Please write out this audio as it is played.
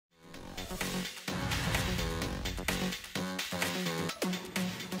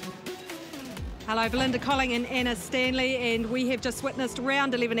Hello, Belinda Colling and Anna Stanley, and we have just witnessed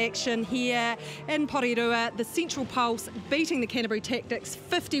round 11 action here in Porirua. The Central Pulse beating the Canterbury Tactix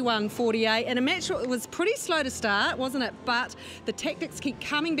 51-48 in a match that was pretty slow to start, wasn't it? But the Tactix keep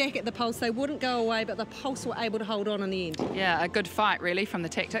coming back at the Pulse. They wouldn't go away, but the Pulse were able to hold on in the end. Yeah, a good fight really from the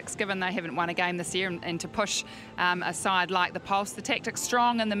Tactix, given they haven't won a game this year, and to push a side like the Pulse. The Tactix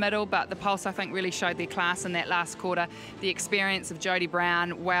strong in the middle, but the Pulse I think really showed their class in that last quarter. The experience of Jodie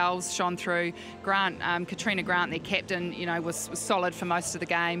Brown, Wells shone through. Katrina Grant, their captain, was solid for most of the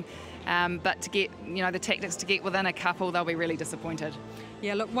game. But to get, the Tactix to get within a couple, they'll be really disappointed.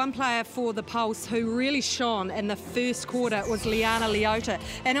 Yeah, look, one player for the Pulse who really shone in the first quarter was Liana Leota,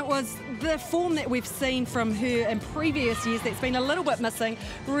 and it was the form that we've seen from her in previous years that's been a little bit missing,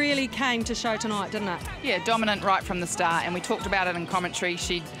 really came to show tonight, didn't it? Yeah, dominant right from the start, and we talked about it in commentary.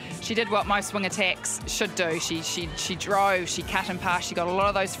 She did what most wing attacks should do. She drove, she cut and passed, she got a lot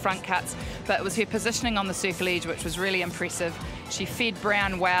of those front cuts, but it was her positioning on the circle edge which was really impressive. She fed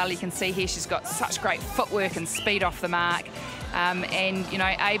Brown well. You can see here she's got such great footwork and speed off the mark. And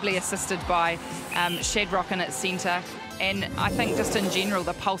ably assisted by Shadrock in its centre. And I think just in general,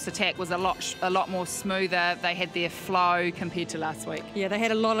 the Pulse attack was a lot more smoother. They had their flow compared to last week. Yeah, they had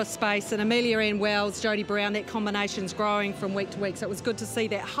a lot of space, and Amelia Ann Wells, Jodie Brown, that combination's growing from week to week. So it was good to see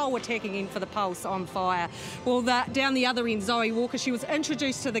that whole attacking end for the Pulse on fire. Well, down the other end, Zoe Walker, she was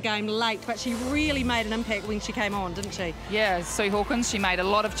introduced to the game late, but she really made an impact when she came on, didn't she? Yeah, Sue Hawkins, she made a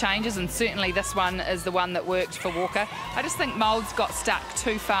lot of changes, and certainly this one is the one that worked for Walker. I just think Moulds got stuck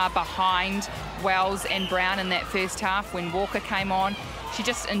too far behind Wells and Brown in that first half. When Walker came on, she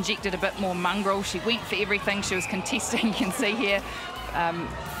just injected a bit more mongrel. She went for everything. She was contesting, you can see here,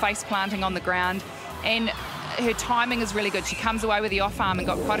 face planting on the ground, and her timing is really good. She comes away with the off arm and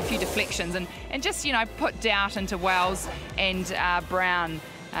got quite a few deflections, and just put doubt into Wells and Brown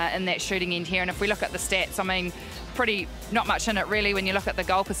in that shooting end here. And if we look at the stats, I mean, not much in it really when you look at the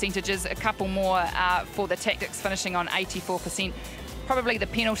goal percentages. A couple more for the Tactix, finishing on 84%. Probably the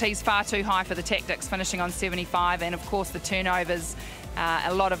penalties far too high for the Tactix, finishing on 75%, and of course the turnovers,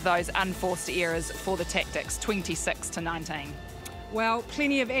 a lot of those unforced errors for the Tactix, 26-19. Well,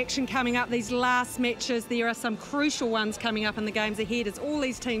 plenty of action coming up these last matches. There are some crucial ones coming up in the games ahead as all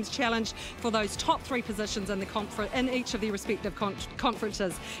these teams challenge for those top 3 positions in the in each of their respective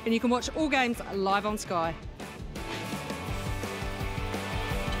conferences. And you can watch all games live on Sky.